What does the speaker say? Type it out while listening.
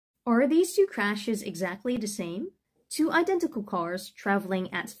Are these two crashes exactly the same? Two identical cars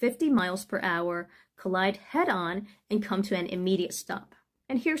traveling at 50 miles per hour collide head-on and come to an immediate stop.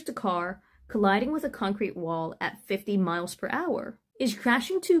 And here's the car colliding with a concrete wall at 50 miles per hour. Is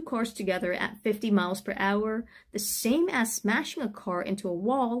crashing two cars together at 50 miles per hour the same as smashing a car into a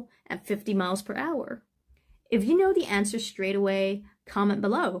wall at 50 miles per hour? If you know the answer straight away, comment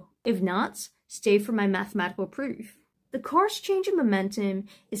below. If not, stay for my mathematical proof. The car's change in momentum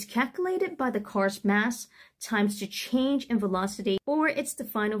is calculated by the car's mass times the change in velocity, or it's the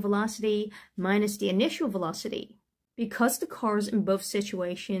final velocity minus the initial velocity. Because the cars in both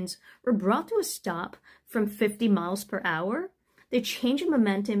situations were brought to a stop from 50 miles per hour, the change in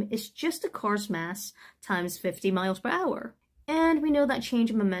momentum is just the car's mass times 50 miles per hour. And we know that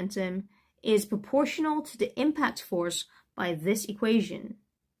change in momentum is proportional to the impact force by this equation.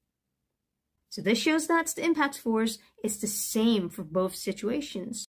 So this shows that the impact force is the same for both situations.